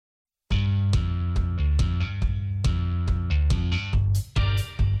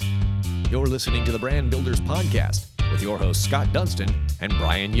You're listening to the Brand Builders Podcast with your hosts Scott Dunstan and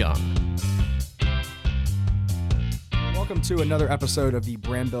Brian Young. Welcome to another episode of the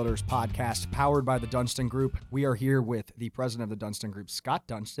Brand Builders Podcast, powered by the Dunstan Group. We are here with the president of the Dunstan Group, Scott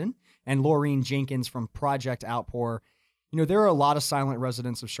Dunstan, and Laureen Jenkins from Project Outpour. You know, there are a lot of silent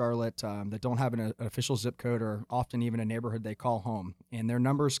residents of Charlotte that don't have an official zip code or often even a neighborhood they call home, and their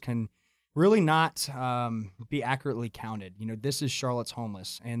numbers can really not be accurately counted. You know, this is Charlotte's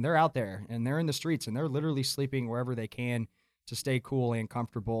homeless, and they're out there, and they're in the streets, and they're literally sleeping wherever they can to stay cool and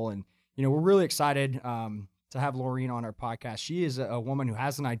comfortable. And, you know, we're really excited to have Laureen on our podcast. She is a woman who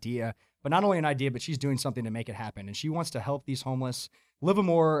has an idea, but not only an idea, but she's doing something to make it happen. And she wants to help these homeless live a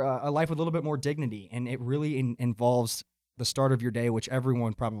life with a little bit more dignity. And it really involves the start of your day, which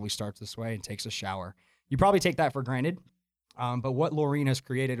everyone probably starts this way and takes a shower. You probably take that for granted. But what Laureen has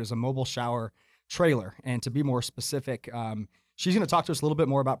created is a mobile shower trailer. And to be more specific, she's going to talk to us a little bit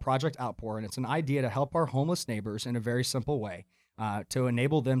more about Project Outpour. And it's an idea to help our homeless neighbors in a very simple way, to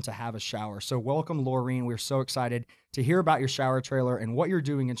enable them to have a shower. So welcome, Laureen. We're so excited to hear about your shower trailer and what you're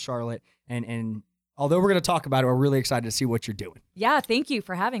doing in Charlotte. And although we're going to talk about it, we're really excited to see what you're doing. Yeah, thank you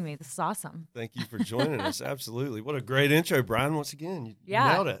for having me. This is awesome. Thank you for joining us. Absolutely. What a great intro, Brian. Once again, you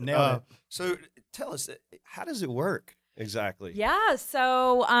nailed it. Nailed it. So tell us, how does it work exactly? Yeah,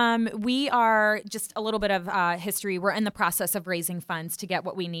 so we are, just a little bit of history. We're in the process of raising funds to get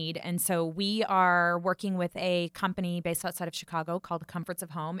what we need. And so we are working with a company based outside of Chicago called Comforts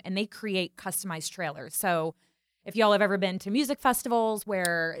of Home, and they create customized trailers. So if y'all have ever been to music festivals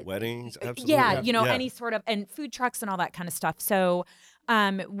where Weddings, absolutely. Yeah, you know, any sort of, and food trucks and all that kind of stuff. So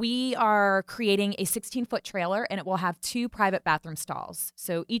we are creating a 16-foot trailer, and it will have 2 private bathroom stalls.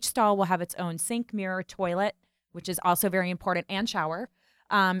 So each stall will have its own sink, mirror, toilet, which is also very important, and shower.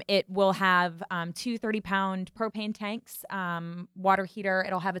 It will have 2 30-pound propane tanks, water heater.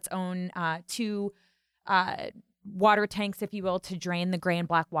 It'll have its own 2 water tanks, if you will, to drain the gray and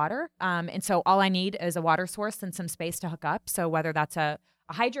black water. And so all I need is a water source and some space to hook up. So whether that's a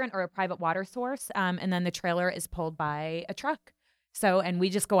hydrant or a private water source, and then the trailer is pulled by a truck. So, and we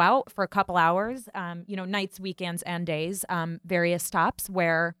just go out for a couple hours, you know, nights, weekends, and days, various stops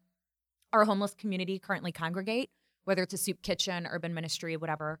where our homeless community currently congregate, whether it's a soup kitchen, urban ministry,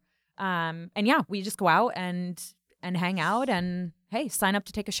 whatever. And yeah, we just go out and hang out and, hey, sign up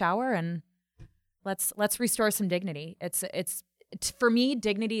to take a shower and let's restore some dignity. It's for me,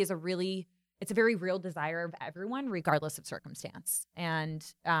 dignity is it's a very real desire of everyone, regardless of circumstance. And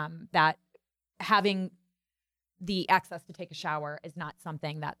that having the access to take a shower is not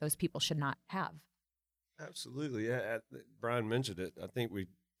something that those people should not have. Absolutely. Yeah, Brian mentioned it. I think we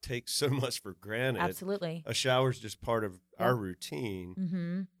take so much for granted. Absolutely. A shower is just part of our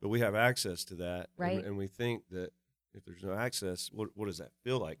routine, but we have access to that. Right. And we think that if there's no access, what does that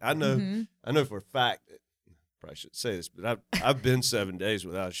feel like? I know for a fact, probably shouldn't say this, but I've been 7 days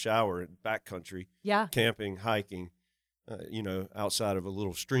without a shower in backcountry, camping, hiking, you know, outside of a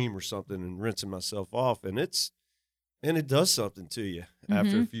little stream or something, and rinsing myself off, and it does something to you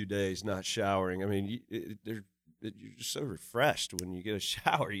after a few days not showering. I mean, you're just so refreshed when you get a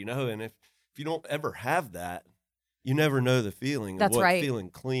shower, you know, and if you don't ever have that, you never know the feeling of what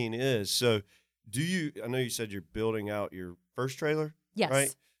feeling clean is. So I know you said you're building out your first trailer, yes,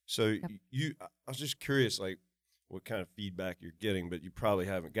 right? So I was just curious, like, what kind of feedback you're getting, but you probably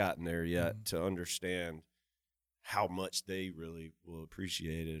haven't gotten there yet to understand how much they really will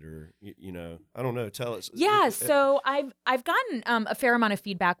appreciate it, or, you know, I don't know. Tell us. Yeah. So I've gotten a fair amount of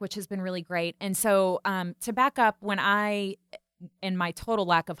feedback, which has been really great. And so to back up, when in my total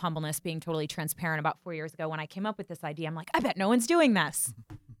lack of humbleness, being totally transparent, about 4 years ago, when I came up with this idea, I'm like, I bet no one's doing this.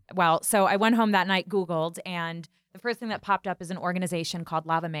 Well, so I went home that night, Googled, and the first thing that popped up is an organization called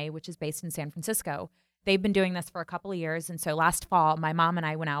Lava May, which is based in San Francisco. They've been doing this for a couple of years. And so last fall, my mom and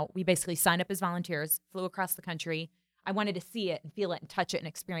I went out. We basically signed up as volunteers, flew across the country. I wanted to see it and feel it and touch it and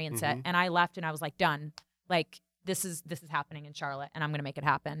experience it. And I left and I was like, done. Like, this is happening in Charlotte, and I'm going to make it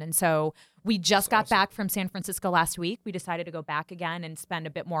happen. And so we just got back from San Francisco last week. We decided to go back again and spend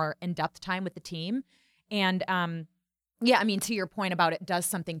a bit more in-depth time with the team. And yeah, I mean, to your point about it does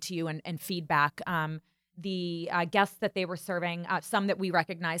something to you and feedback. The guests that they were serving, some that we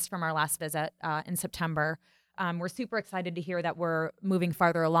recognized from our last visit in September, we're super excited to hear that we're moving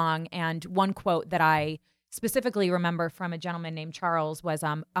farther along. And one quote that I specifically remember from a gentleman named Charles was,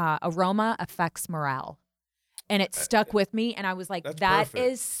 aroma affects morale. And it stuck with me. And I was like, that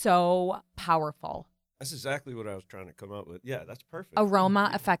is so powerful. That's exactly what I was trying to come up with. Yeah, that's perfect. Aroma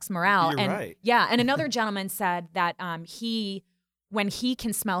affects morale. You're right. Yeah. And another gentleman said that he when he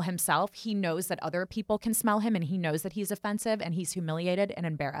can smell himself, he knows that other people can smell him, and he knows that he's offensive, and he's humiliated and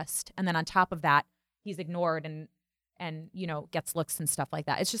embarrassed. And then on top of that, he's ignored and gets looks and stuff like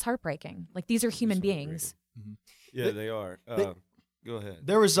that. It's just heartbreaking. Like, these are human beings. Mm-hmm. Yeah, they are. Go ahead.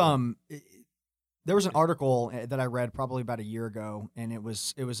 There was an article that I read probably about a year ago, and it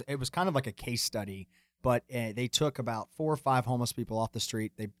was kind of like a case study. But they took about 4 or 5 homeless people off the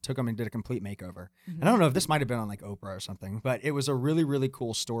street. They took them and did a complete makeover. Mm-hmm. And I don't know if this might have been on like Oprah or something, but it was a really, really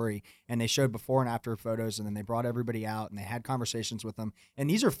cool story. And they showed before and after photos, and then they brought everybody out and they had conversations with them. And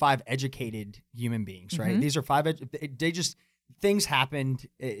these are 5 educated human beings, right? Mm-hmm. These are 5. Things happened.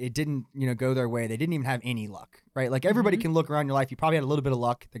 It didn't, go their way. They didn't even have any luck, right? Like, everybody can look around your life. You probably had a little bit of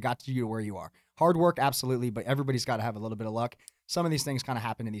luck that got you to where you are. Hard work, absolutely, but everybody's got to have a little bit of luck. Some of these things kind of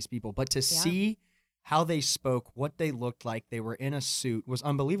happen to these people, but to see how they spoke, what they looked like, they were in a suit, was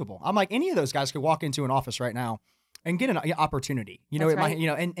unbelievable. I'm like, any of those guys could walk into an office right now and get an opportunity.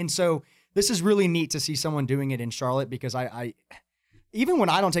 And so this is really neat to see someone doing it in Charlotte, because I even when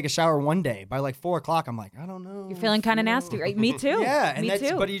I don't take a shower one day, by like 4 o'clock, I'm like, I don't know. You're feeling kind of nasty, right? Me too. Yeah, and Me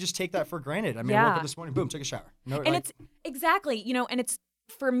too. But you just take that for granted. I mean, I woke up this morning, boom, took a shower. It's exactly, and it's,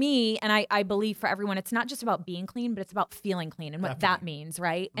 for me, and I believe for everyone, it's not just about being clean, but it's about feeling clean and what that means,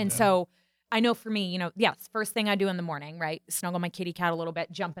 right? And so I know for me, yes, first thing I do in the morning, right, snuggle my kitty cat a little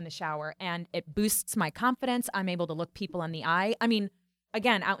bit, jump in the shower, and it boosts my confidence. I'm able to look people in the eye. I mean,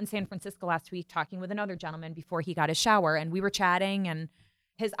 again, out in San Francisco last week, talking with another gentleman before he got his shower, and we were chatting, and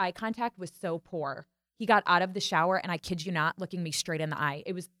his eye contact was so poor. He got out of the shower, and I kid you not, looking me straight in the eye.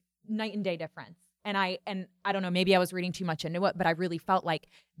 It was night and day difference. And I don't know, maybe I was reading too much into it, but I really felt like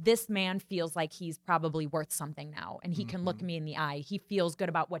this man feels like he's probably worth something now, and he can look me in the eye. He feels good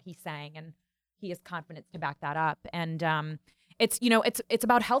about what he's saying, and he has confidence to back that up. And it's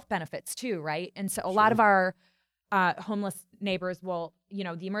about health benefits too, right? And so a lot of our homeless neighbors will,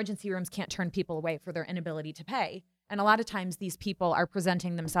 the emergency rooms can't turn people away for their inability to pay. And a lot of times these people are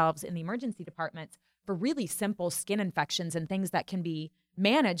presenting themselves in the emergency departments for really simple skin infections and things that can be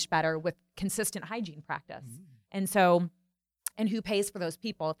managed better with consistent hygiene practice. And so, and who pays for those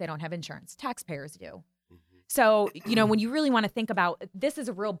people if they don't have insurance? Taxpayers do. So, when you really want to think about, this is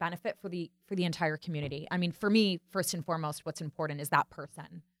a real benefit for the entire community. I mean, for me, first and foremost, what's important is that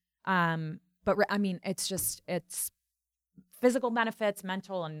person. But I mean, it's physical benefits,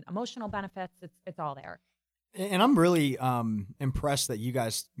 mental and emotional benefits. It's all there. And I'm really impressed that you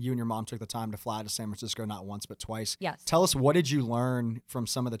and your mom took the time to fly to San Francisco, not once, but twice. Yes. Tell us, what did you learn from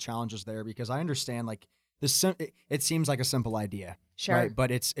some of the challenges there? Because I understand, like, it seems like a simple idea. Sure. Right?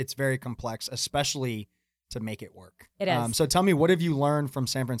 But it's very complex, especially to make it work. It is. So tell me, what have you learned from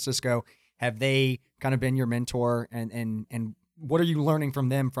San Francisco? Have they kind of been your mentor, and what are you learning from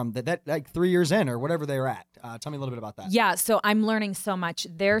them from that like 3 years in or whatever they were at? Tell me a little bit about that. Yeah, so I'm learning so much.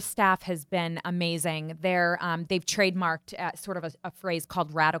 Their staff has been amazing. They've trademarked sort of a phrase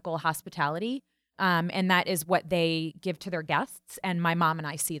called radical hospitality, and that is what they give to their guests. And my mom and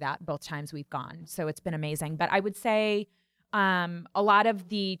I see that both times we've gone. So it's been amazing. But I would say a lot of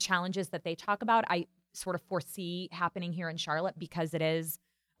the challenges that they talk about, I sort of foresee happening here in Charlotte, because it is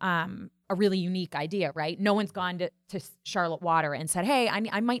a really unique idea, right? No one's gone to Charlotte Water and said, hey,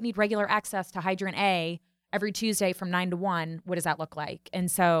 I might need regular access to hydrant A every Tuesday from 9 to 1. What does that look like? And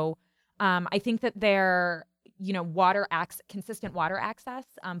so I think that their, consistent water access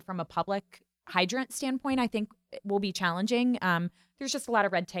from a public hydrant standpoint, I think will be challenging. There's just a lot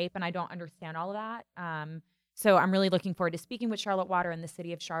of red tape, and I don't understand all of that. So I'm really looking forward to speaking with Charlotte Water and the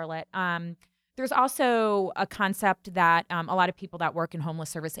city of Charlotte. There's also a concept that a lot of people that work in homeless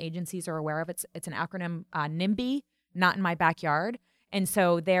service agencies are aware of. It's an acronym, NIMBY, not in my backyard. And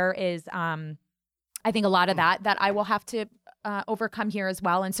so there is, I think, a lot of that I will have to overcome here as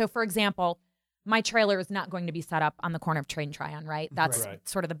well. And so, for example, my trailer is not going to be set up on the corner of Trade and Tryon, right? That's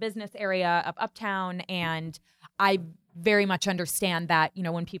sort of the business area of Uptown. And I very much understand that,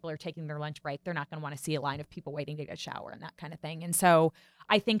 when people are taking their lunch break, they're not going to want to see a line of people waiting to get a shower and that kind of thing. And so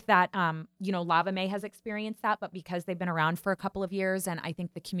I think that, Lava May has experienced that, but because they've been around for a couple of years, and I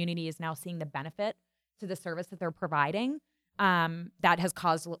think the community is now seeing the benefit to the service that they're providing, that has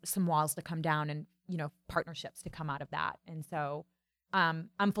caused some walls to come down and, partnerships to come out of that. And so I'm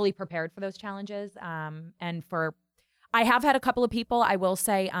fully prepared for those challenges. I have had a couple of people, I will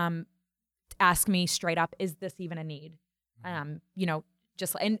say, ask me straight up, is this even a need? And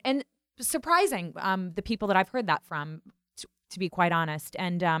surprising, the people that I've heard that from, to be quite honest.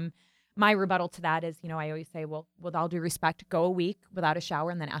 And my rebuttal to that is, I always say, well, with all due respect, go a week without a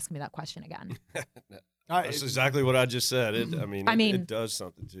shower and then ask me that question again. That's exactly what I just said. It does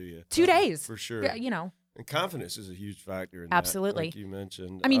something to you. 2 days. For sure. And confidence is a huge factor in Absolutely. that, like you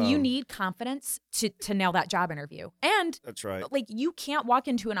mentioned. I mean, you need confidence to nail that job interview. And that's right. Like, you can't walk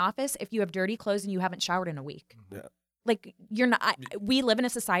into an office if you have dirty clothes and you haven't showered in a week. Yeah. Like, you're not. We live in a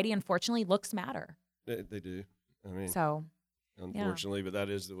society, unfortunately, looks matter. They do. I mean, so unfortunately, but that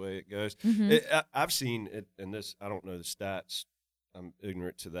is the way it goes. I've seen it, and this, I don't know the stats. I'm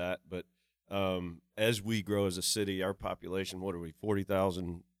ignorant to that, but as we grow as a city, our population, what are we,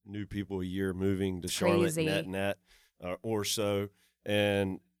 40,000 new people a year moving to Charlotte, net, or so.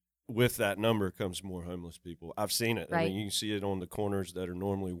 And with that number comes more homeless people. I've seen it. Right. I mean, you can see it on the corners that are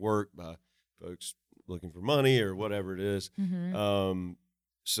normally worked by folks looking for money or whatever it is.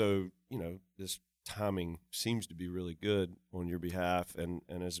 So, you know, this timing seems to be really good on your behalf. And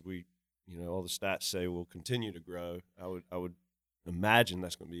as we, you know, all the stats say will continue to grow, I would imagine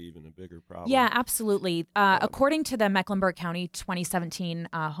that's going to be even a bigger problem. Yeah, absolutely. According to the Mecklenburg County 2017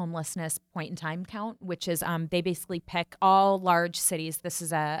 homelessness point in time count, which is they basically pick all large cities. This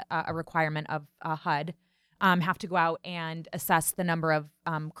is a requirement of HUD. Have to go out and assess the number of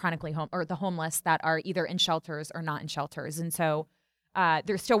chronically the homeless that are either in shelters or not in shelters. And so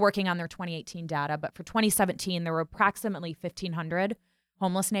they're still working on their 2018 data, but for 2017 there were approximately 1,500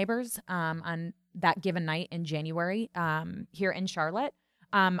 homeless neighbors on that given night in January here in Charlotte.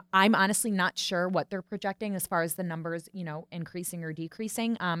 I'm honestly not sure what they're projecting as far as the numbers, you know, increasing or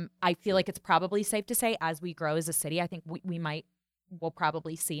decreasing. I feel like it's probably safe to say as we grow as a city, I think we'll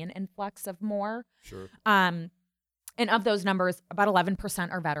probably see an influx of more. Sure. And of those numbers, about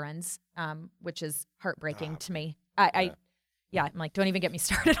 11% are veterans, which is heartbreaking to me. I'm like, don't even get me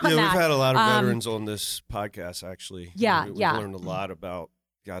started on that. Yeah, we've had a lot of veterans on this podcast, actually. We've learned a lot about,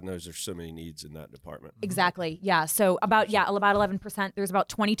 God knows there's so many needs in that department. Exactly. Yeah. So about 11%. There's about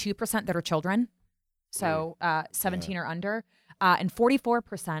 22% that are children. So 17 or under. And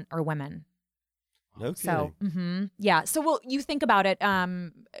 44% are women. No kidding. So, yeah. So, you think about it.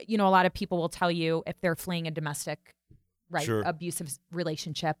 You know, a lot of people will tell you if they're fleeing a domestic, abusive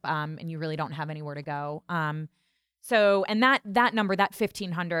relationship, and you really don't have anywhere to go. So, and that number, that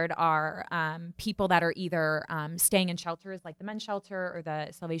 1,500 are people that are either staying in shelters like the men's shelter or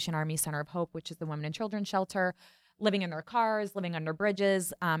the Salvation Army Center of Hope, which is the women and children's shelter, living in their cars, living under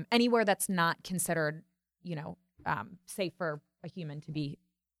bridges, anywhere that's not considered, you know, safe for a human to be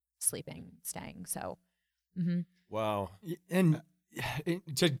staying. So, wow. And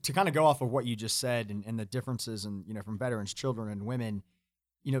to kind of go off of what you just said and the differences and, you know, from veterans, children and women,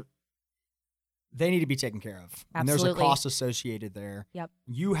 you know, they need to be taken care of. Absolutely. And there's a cost associated there. Yep.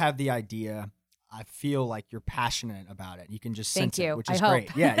 You have the idea. I feel like you're passionate about it. You can just sense it, which is I great.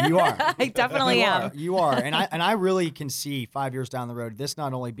 hope. Yeah, you are. I definitely am. You are. And I really can see 5 years down the road, this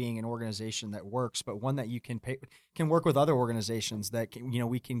not only being an organization that works, but one that you can work with other organizations that can, you know,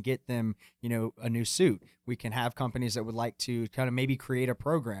 we can get them, you know, a new suit. We can have companies that would like to kind of maybe create a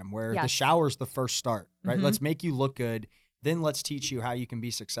program where the shower's the first start, right? Let's make you look good. Then let's teach you how you can be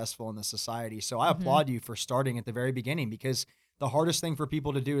successful in the society. So I applaud you for starting at the very beginning, because the hardest thing for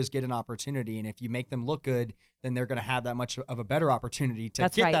people to do is get an opportunity. And if you make them look good, then they're going to have that much of a better opportunity to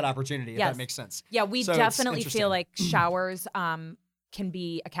get that opportunity, if that makes sense. Yeah, we definitely feel like showers can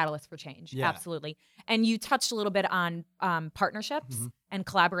be a catalyst for change. Yeah. Absolutely. And you touched a little bit on partnerships and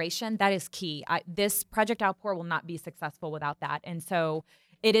collaboration. That is key. This Project Outpour will not be successful without that. And so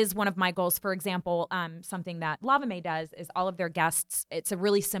it is one of my goals. For example, something that Lava May does is all of their guests, it's a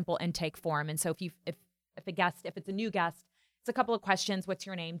really simple intake form. And so if it's a new guest, it's a couple of questions: what's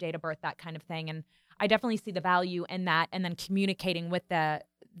your name, date of birth, that kind of thing. And I definitely see the value in that, and then communicating with the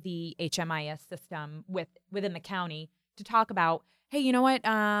HMIS system within the county to talk about, hey, you know what?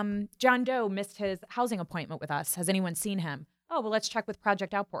 John Doe missed his housing appointment with us. Has anyone seen him? Oh, well, let's check with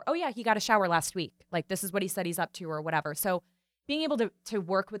Project Outpour. Oh yeah, he got a shower last week. Like, this is what he said he's up to, or whatever. So being able to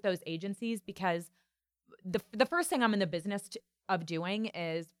work with those agencies, because the first thing I'm in the business of doing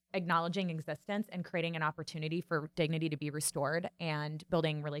is acknowledging existence and creating an opportunity for dignity to be restored and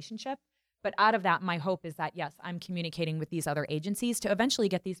building relationship. But out of that, my hope is that, yes, I'm communicating with these other agencies to eventually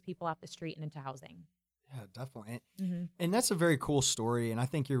get these people off the street and into housing. Yeah, definitely. And that's a very cool story, and I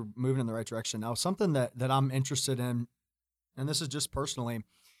think you're moving in the right direction. Now, something that I'm interested in, and this is just personally,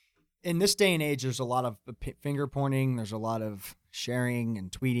 in this day and age, there's a lot of finger pointing, there's a lot of sharing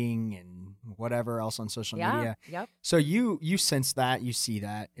and tweeting and whatever else on social media. Yep. So you sense that, you see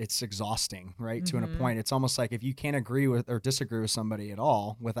that, it's exhausting, right? To a point, it's almost like if you can't agree with or disagree with somebody at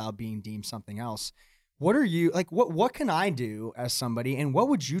all without being deemed something else. What are you like? What can I do as somebody, and what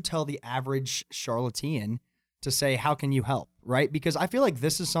would you tell the average Charlottean to say? How can you help? right? Because I feel like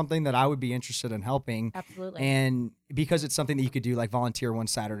this is something that I would be interested in helping. Absolutely. And because it's something that you could do, like volunteer one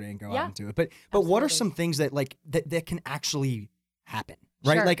Saturday and go out and do it. But Absolutely. What are some things that like that can actually happen,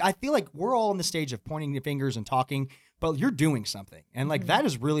 right? Sure. Like I feel like we're all in the stage of pointing the fingers and talking, but you're doing something. And like that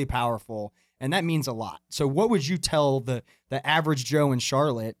is really powerful and that means a lot. So what would you tell the average Joe in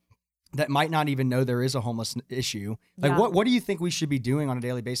Charlotte that might not even know there is a homeless issue? Like what do you think we should be doing on a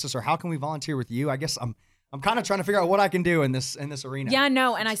daily basis, or how can we volunteer with you? I guess I'm kind of trying to figure out what I can do in this arena. Yeah,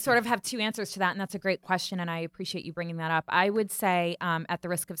 no, and I sort of have two answers to that, and that's a great question, and I appreciate you bringing that up. I would say, at the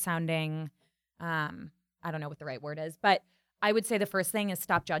risk of sounding, I don't know what the right word is, but I would say the first thing is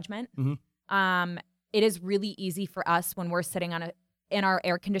stop judgment. Mm-hmm. It is really easy for us when we're sitting in our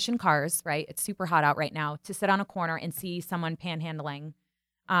air-conditioned cars, right? It's super hot out right now, to sit on a corner and see someone panhandling.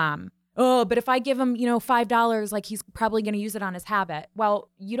 But if I give him, $5, like he's probably going to use it on his habit. Well,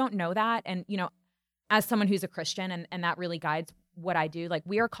 you don't know that, and as someone who's a Christian, and that really guides what I do, like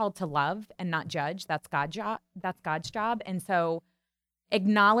we are called to love and not judge. That's God's job. And so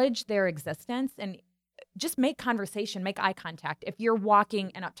acknowledge their existence and just make conversation, make eye contact. If you're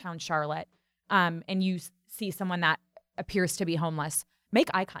walking in Uptown Charlotte, and you see someone that appears to be homeless, make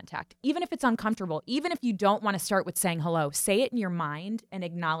eye contact, even if it's uncomfortable, even if you don't want to start with saying hello, say it in your mind and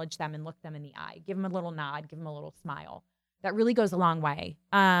acknowledge them and look them in the eye. Give them a little nod, give them a little smile. That really goes a long way.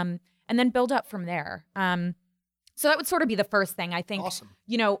 And then build up from there. So that would sort of be the first thing. I think, awesome.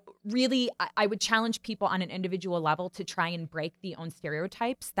 Really, I would challenge people on an individual level to try and break the own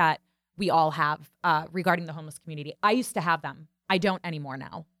stereotypes that we all have regarding the homeless community. I used to have them. I don't anymore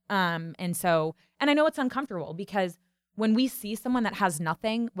now. And I know it's uncomfortable because when we see someone that has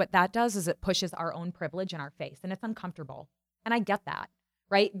nothing, what that does is it pushes our own privilege in our face, and it's uncomfortable. And I get that,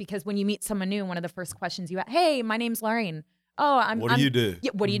 right? Because when you meet someone new, one of the first questions you ask, hey, my name's Laureen. Oh, What do you do?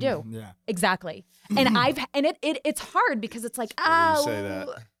 Yeah, what do you do? Yeah, exactly. And it's hard because it's like, you say that?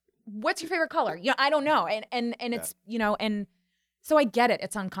 What's your favorite color? I don't know. And it's, and so I get it.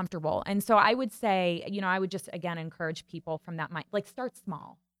 It's uncomfortable. And so I would say, I would just, again, encourage people from that mind, like start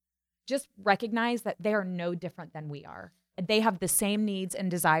small. Just recognize that they are no different than we are. They have the same needs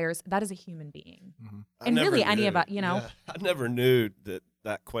and desires. That is a human being. Mm-hmm. And really any of us, I never knew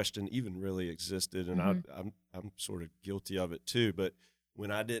that question even really existed. And Mm-hmm. I'm sort of guilty of it too. But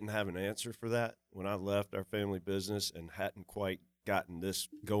when I didn't have an answer for that, when I left our family business and hadn't quite gotten this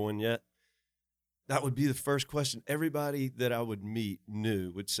going yet, that would be the first question everybody that I would meet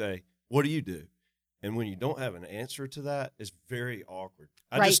would say, what do you do? And when you don't have an answer to that, it's very awkward.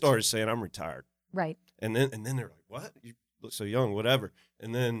 I just started saying I'm retired. Right. And then they're like, what? You look so young, whatever.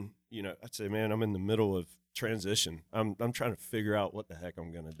 And then, I'd say, man, I'm in the middle of transition. I'm trying to figure out what the heck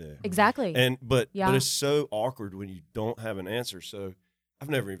I'm going to do. Exactly. But it's so awkward when you don't have an answer. So I've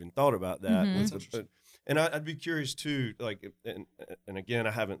never even thought about that. Mm-hmm. And I'd be curious too, like, and again,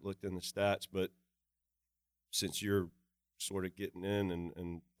 I haven't looked in the stats, but since you're sort of getting in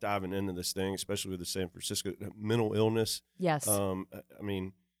and diving into this thing, especially with the San Francisco mental illness. Yes. I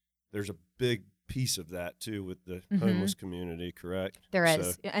mean, there's a big piece of that too with the homeless community, correct? There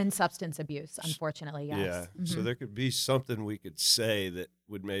is, and substance abuse, unfortunately, yes. Yeah. Mm-hmm. So there could be something we could say that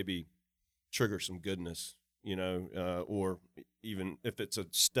would maybe trigger some goodness, or even if it's a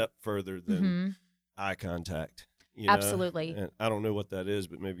step further than eye contact. Absolutely. And I don't know what that is,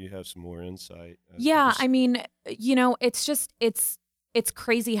 but maybe you have some more insight. Yeah, I mean, it's just, it's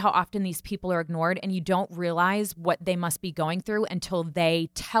crazy how often these people are ignored, and you don't realize what they must be going through until they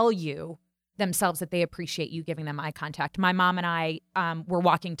tell you themselves that they appreciate you giving them eye contact. My mom and I were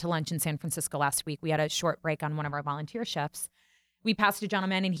walking to lunch in San Francisco last week. We had a short break on one of our volunteer shifts. We passed a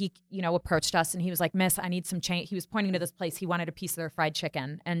gentleman, and he, approached us, and he was like, "Miss, I need some change." He was pointing to this place. He wanted a piece of their fried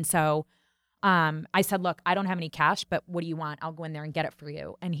chicken. And so I said, "Look, I don't have any cash, but what do you want? I'll go in there and get it for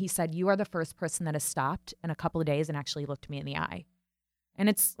you." And he said, "You are the first person that has stopped in a couple of days and actually looked me in the eye." And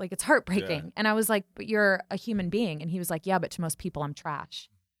it's like, it's heartbreaking. Yeah. And I was like, "But you're a human being." And he was like, "Yeah, but to most people, I'm trash."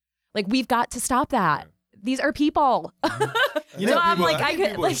 Like, we've got to stop that. These are people.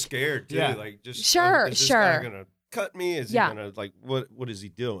 People are scared too. Yeah. Like, just sure. Is this guy gonna cut me? Is he gonna what is he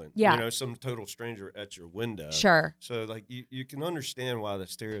doing? Yeah. Some total stranger at your window. Sure. So like you can understand why the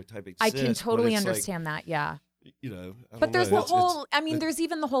stereotype exists. I can totally understand that. Yeah. But there's the whole. There's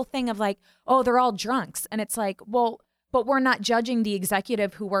even the whole thing of like, oh, they're all drunks, and it's like, well, but we're not judging the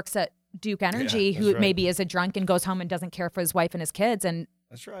executive who works at Duke Energy, who maybe is a drunk and goes home and doesn't care for his wife and his kids, and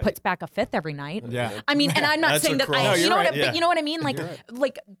puts back a fifth every night. Yeah. I mean, and I'm not saying that but you know what I mean? Like,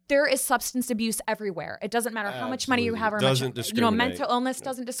 right. There is substance abuse everywhere. It doesn't matter how much money you have or doesn't much, mental illness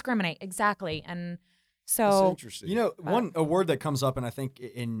doesn't discriminate. Exactly. And so, that's interesting. A word that comes up, and I think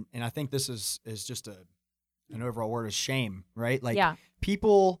this is just an overall word is shame, right? Like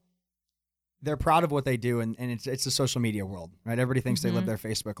people, they're proud of what they do, and it's the social media world, right? Everybody thinks they live their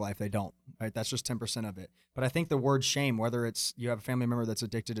Facebook life. They don't, right? That's just 10% of it. But I think the word shame, whether it's you have a family member that's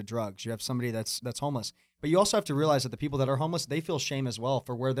addicted to drugs, you have somebody that's homeless, but you also have to realize that the people that are homeless, they feel shame as well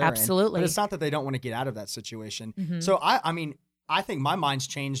for where they're Absolutely. in. But it's not that they don't want to get out of that situation. So I mean, I think my mind's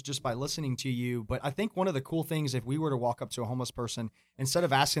changed just by listening to you. But I think one of the cool things, if we were to walk up to a homeless person, instead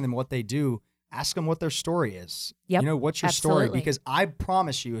of asking them what they do, ask them what their story is. Yep. You know, what's your story? Because I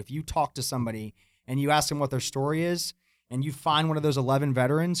promise you, if you talk to somebody and you ask them what their story is, and you find one of those 11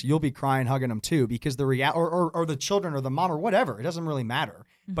 veterans, you'll be crying, hugging them too, because the or the children or the mom or whatever, it doesn't really matter.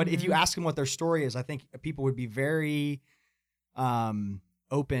 But if you ask them what their story is, I think people would be very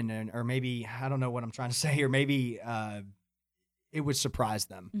open, or maybe, I don't know what I'm trying to say here, maybe it would surprise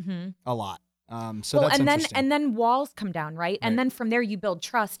them a lot. So that's interesting. And then walls come down, right? And then from there you build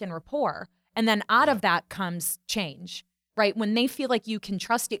trust and rapport. And then out of that comes change, right? When they feel like you can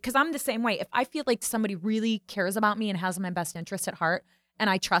trust it, because I'm the same way. If I feel like somebody really cares about me and has my best interest at heart, and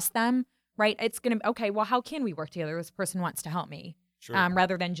I trust them, right? It's going to, okay, well, how can we work together? This person wants to help me. Sure.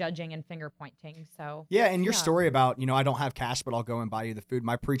 Rather than judging and finger pointing. So yeah, and your story about, I don't have cash, but I'll go and buy you the food.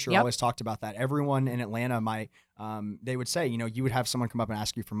 My preacher always talked about that. Everyone in Atlanta, they would say, you would have someone come up and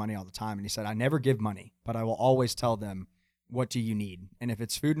ask you for money all the time. And he said, I never give money, but I will always tell them, what do you need? And if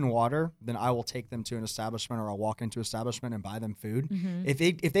it's food and water, then I will take them to an establishment, or I'll walk into an establishment and buy them food.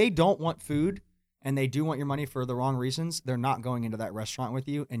 If they don't want food, and they do want your money for the wrong reasons, they're not going into that restaurant with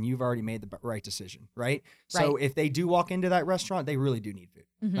you, and you've already made the right decision, right? So if they do walk into that restaurant, they really do need food.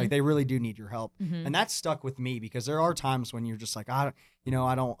 Like, they really do need your help. And that stuck with me, because there are times when you're just like, I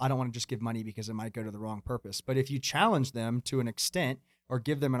don't want to just give money because it might go to the wrong purpose. But if you challenge them to an extent, or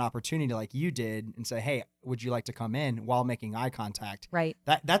give them an opportunity like you did, and say, hey, would you like to come in, while making eye contact? Right.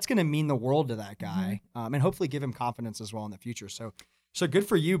 That's going to mean the world to that guy, and hopefully give him confidence as well in the future. So good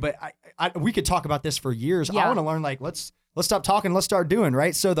for you, but we could talk about this for years. I want to learn, like, let's stop talking, let's start doing,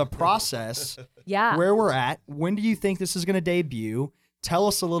 right? So the process, where we're at, when do you think this is going to debut? Tell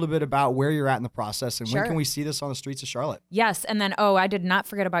us a little bit about where you're at in the process, and when can we see this on the streets of Charlotte? Yes, and then I did not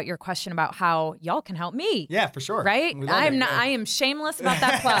forget about your question about how y'all can help me. Yeah, for sure. Right? I am shameless about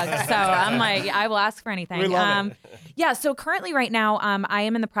that plug, so I'm like, I will ask for anything. We love it. Yeah, so currently right now, I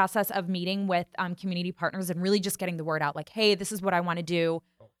am in the process of meeting with community partners and really just getting the word out, like, hey, this is what I want to do.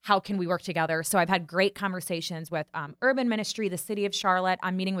 How can we work together? So I've had great conversations with Urban Ministry, the City of Charlotte.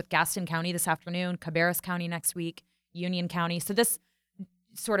 I'm meeting with Gaston County this afternoon, Cabarrus County next week, Union County. So this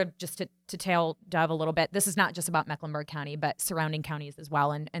sort of just to tail dove a little bit, this is not just about Mecklenburg County, but surrounding counties as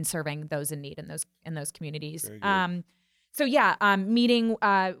well, and serving those in need in those communities. Meeting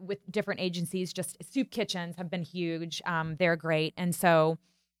with different agencies, just soup kitchens have been huge. They're great. And so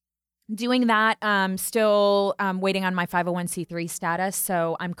doing that, still waiting on my 501c3 status.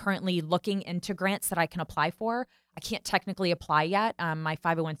 So I'm currently looking into grants that I can apply for. I can't technically apply yet. My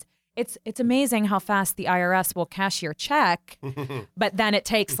 501c3. It's amazing how fast the IRS will cash your check, but then it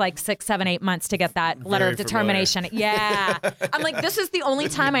takes like 6, 7, 8 months to get that letter of determination. Yeah. I'm like, this is the only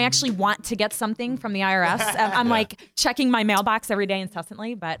time I actually want to get something from the IRS. I'm like checking my mailbox every day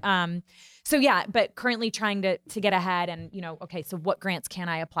incessantly. But but currently trying to get ahead and, okay, so what grants can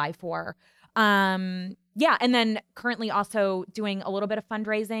I apply for? And then currently also doing a little bit of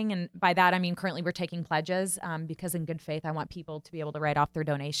fundraising. And by that, I mean, currently we're taking pledges because in good faith, I want people to be able to write off their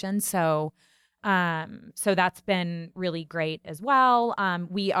donations. So that's been really great as well.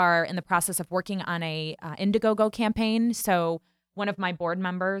 We are in the process of working on a Indiegogo campaign. So one of my board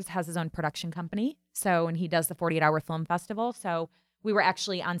members has his own production company. And he does the 48-hour film festival. So we were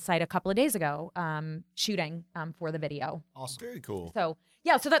actually on site a couple of days ago shooting for the video. Awesome. Very cool. So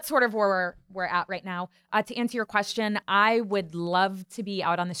that's sort of where we're at right now. To answer your question, I would love to be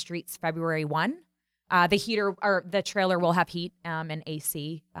out on the streets February 1. The trailer will have heat and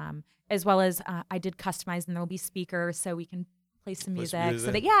AC, as well as I did customize, and there will be speakers so we can play some music.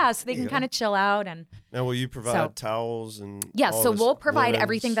 So they can kind of chill out. And now, will you provide towels and so we'll provide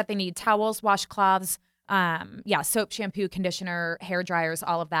everything that they need: towels, washcloths, soap, shampoo, conditioner, hair dryers,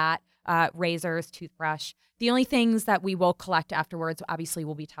 all of that, razors, toothbrush. The only things that we will collect afterwards, obviously,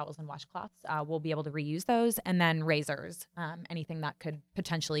 will be towels and washcloths. We'll be able to reuse those, and then razors, anything that could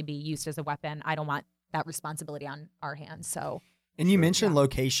potentially be used as a weapon. I don't want that responsibility on our hands. So. And you mentioned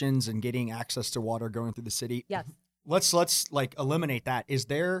locations and getting access to water going through the city. Yes. Let's like eliminate that. Is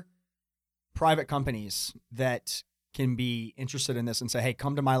there private companies that can be interested in this and say, hey,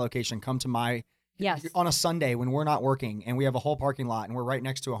 come to my location, come to my, Yes. On a Sunday when we're not working and we have a whole parking lot and we're right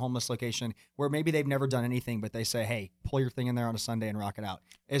next to a homeless location where maybe they've never done anything, but they say, hey, pull your thing in there on a Sunday and rock it out.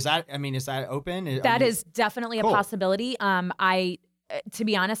 Is that open? That is definitely a possibility. To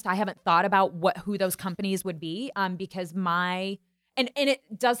be honest, I haven't thought about who those companies would be, because and it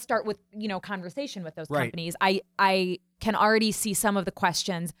does start with, conversation with those companies. I can already see some of the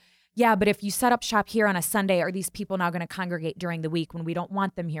questions. Yeah, but if you set up shop here on a Sunday, are these people now going to congregate during the week when we don't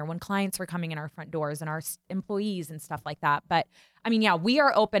want them here, when clients are coming in our front doors and our employees and stuff like that? But we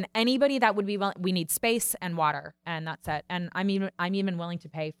are open. Anybody that would be willing, we need space and water, and that's it. And I'm even willing to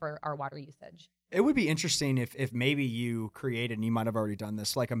pay for our water usage. It would be interesting if maybe you created, and you might have already done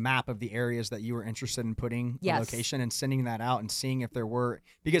this, like a map of the areas that you were interested in putting a location and sending that out and seeing if there were,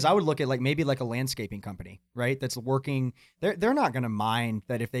 because I would look at maybe a landscaping company, right? That's working. They're not going to mind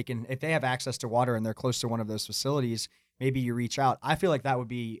that if they have access to water and they're close to one of those facilities, maybe you reach out. I feel like that would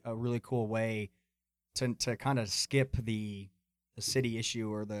be a really cool way to kind of skip the city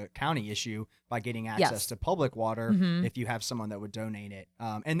issue or the county issue by getting access to public water if you have someone that would donate it.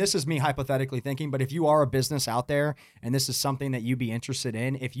 And this is me hypothetically thinking, but if you are a business out there and this is something that you'd be interested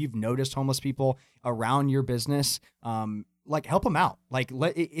in, if you've noticed homeless people around your business, help them out.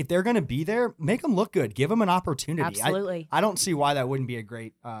 If they're going to be there, make them look good. Give them an opportunity. Absolutely. I don't see why that wouldn't be a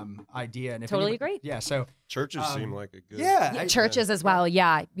great idea. And totally agree. Yeah. So churches seem like a good. Yeah, churches as well.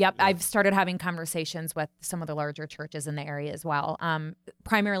 Yeah. Yep. Yeah. I've started having conversations with some of the larger churches in the area as well.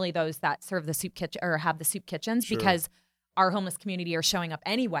 Primarily those that serve the soup kitchen or have the soup kitchens, because our homeless community are showing up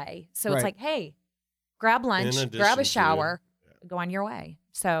anyway. So it's like, hey, grab lunch, grab a shower, go on your way.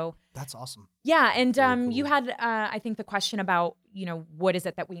 So that's awesome. Yeah. And cool. You had, I think, the question about, what is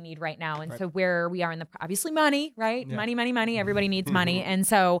it that we need right now? And so where we are in obviously money, right? Yeah. Money. Everybody needs money. And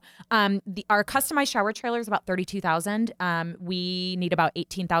so our customized shower trailer is about $32,000. We need about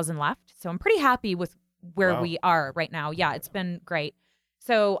 $18,000 left. So I'm pretty happy with where we are right now. Yeah, it's been great.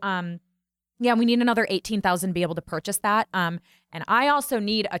 So, we need another $18,000 to be able to purchase that. And I also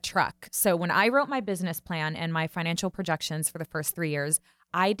need a truck. So when I wrote my business plan and my financial projections for the first 3 years,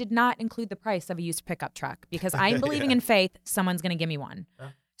 I did not include the price of a used pickup truck because I'm believing in faith someone's going to give me one. Yeah.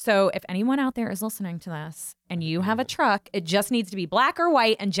 So if anyone out there is listening to this and you have a truck, it just needs to be black or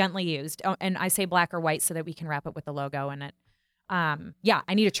white and gently used. Oh, and I say black or white so that we can wrap it with the logo in it. I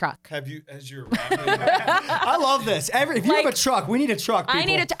need a truck. As you're wrapping I love this. If you have a truck, we need a truck. People.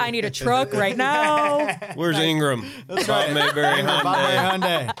 I need a truck right now. Where's Ingram? That's right. Mayberry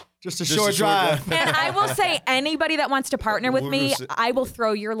Hyundai. Just a short drive. And I will say, anybody that wants to partner with me, I will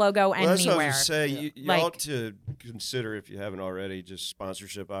throw your logo anywhere. That's what I was going to say. You ought to consider, if you haven't already, just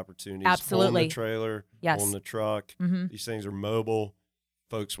sponsorship opportunities. Absolutely. Pulling the trailer, pulling the truck. Mm-hmm. These things are mobile.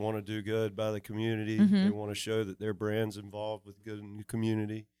 Folks want to do good by the community. Mm-hmm. They want to show that their brand's involved with good in the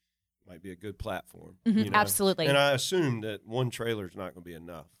community. Might be a good platform. Mm-hmm. Absolutely. And I assume that one trailer is not going to be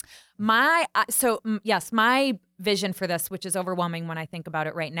enough. My vision for this, which is overwhelming when I think about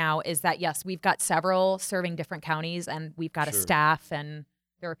it right now, is that, yes, we've got several serving different counties and we've got a staff and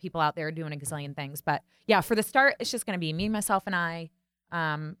there are people out there doing a gazillion things. But yeah, for the start, it's just going to be me, myself, and I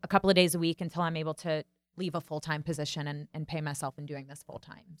a couple of days a week until I'm able to leave a full-time position and pay myself in doing this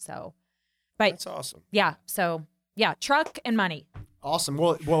full-time. So, but that's awesome. Yeah. So yeah, truck and money. Awesome.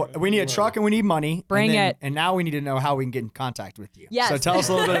 Well, we need a truck and we need money. Bring it. And now we need to know how we can get in contact with you. Yes. So tell us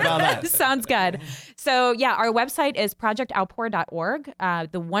a little bit about that. Sounds good. So yeah, our website is projectoutpour.org.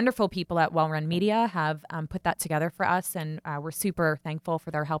 The wonderful people at Well Run Media have put that together for us, and we're super thankful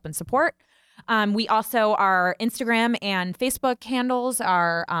for their help and support. We also, our Instagram and Facebook handles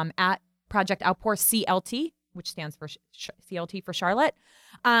are at Project Outpour CLT, which stands for CLT for Charlotte.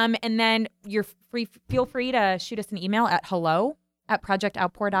 And then feel free to shoot us an email at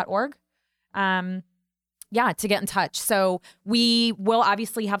hello@projectoutpour.org. To get in touch. So we will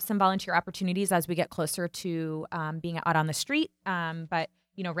obviously have some volunteer opportunities as we get closer to being out on the street. But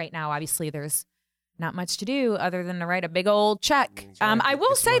right now, obviously, there's not much to do other than to write a big old check. I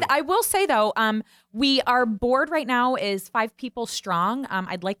will say though, our board right now is 5 people strong.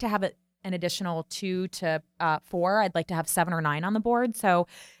 I'd like to have an additional 2 to 4. I'd like to have 7 or 9 on the board. So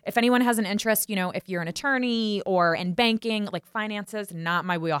if anyone has an interest, if you're an attorney or in banking, like finances, not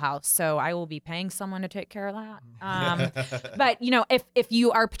my wheelhouse. So I will be paying someone to take care of that. But if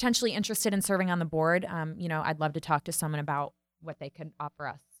you are potentially interested in serving on the board, I'd love to talk to someone about what they could offer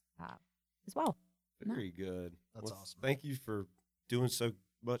us as well. Very good. That's awesome. Thank you for doing so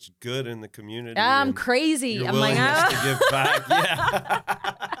much good in the community. I'm crazy. I'm like, to give back. Yeah.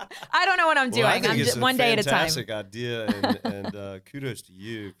 I don't know what I'm doing. I think I'm it's just one day at a time. Fantastic idea, and kudos to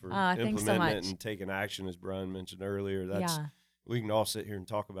you for implementing it and taking action, as Brian mentioned earlier. we can all sit here and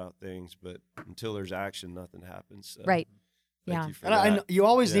talk about things, but until there's action, nothing happens. So right. thank you for and that. you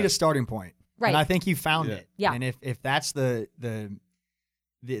always need a starting point. Right. And I think you found it. Yeah. And if that's the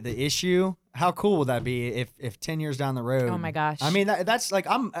issue, how cool would that be if 10 years down the road? Oh my gosh. I mean, that's like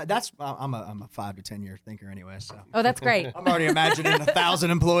I'm a 5 to 10 year thinker anyway. So. Oh, that's great. I'm already imagining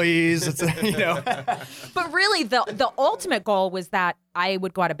 1,000 employees. It's But really, the ultimate goal was that I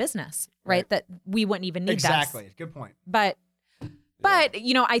would go out of business, right? That we wouldn't even need exactly. this. Good point. But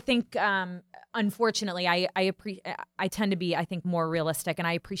I think unfortunately, I tend to be, I think, more realistic, and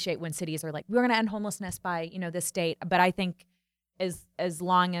I appreciate when cities are like, we're going to end homelessness by this date. But I think as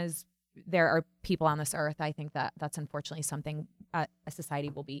long as there are people on this earth, I think that's unfortunately something a society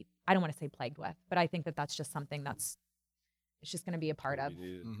will be, I don't want to say plagued with, but I think that's just something it's just going to be a part of.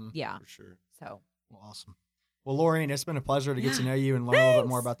 Yeah. For sure. So. Well, awesome. Well, Laureen, it's been a pleasure to get to know you and learn a little bit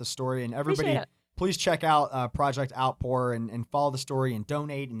more about the story. And everybody, please check out Project Outpour and follow the story and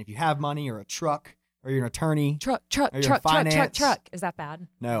donate. And if you have money or a truck or you're an attorney. Truck. Is that bad?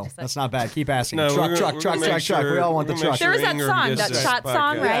 No, that's not bad. Keep asking. No, truck. We all want the truck. There was that song, that shot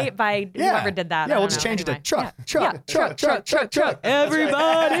song, right? By whoever did that. Yeah, we'll just change it to truck.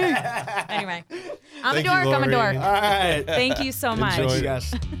 Everybody. Anyway, I'm a dork. All right. Thank you so much. Thank you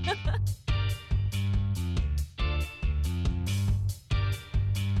guys.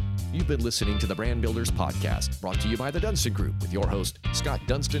 You've been listening to the Brand Builders Podcast, brought to you by the Dunston Group with your host, Scott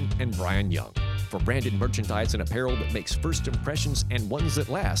Dunston and Brian Young. For branded merchandise and apparel that makes first impressions and ones that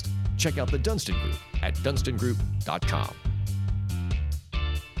last, check out the Dunston Group at dunstongroup.com.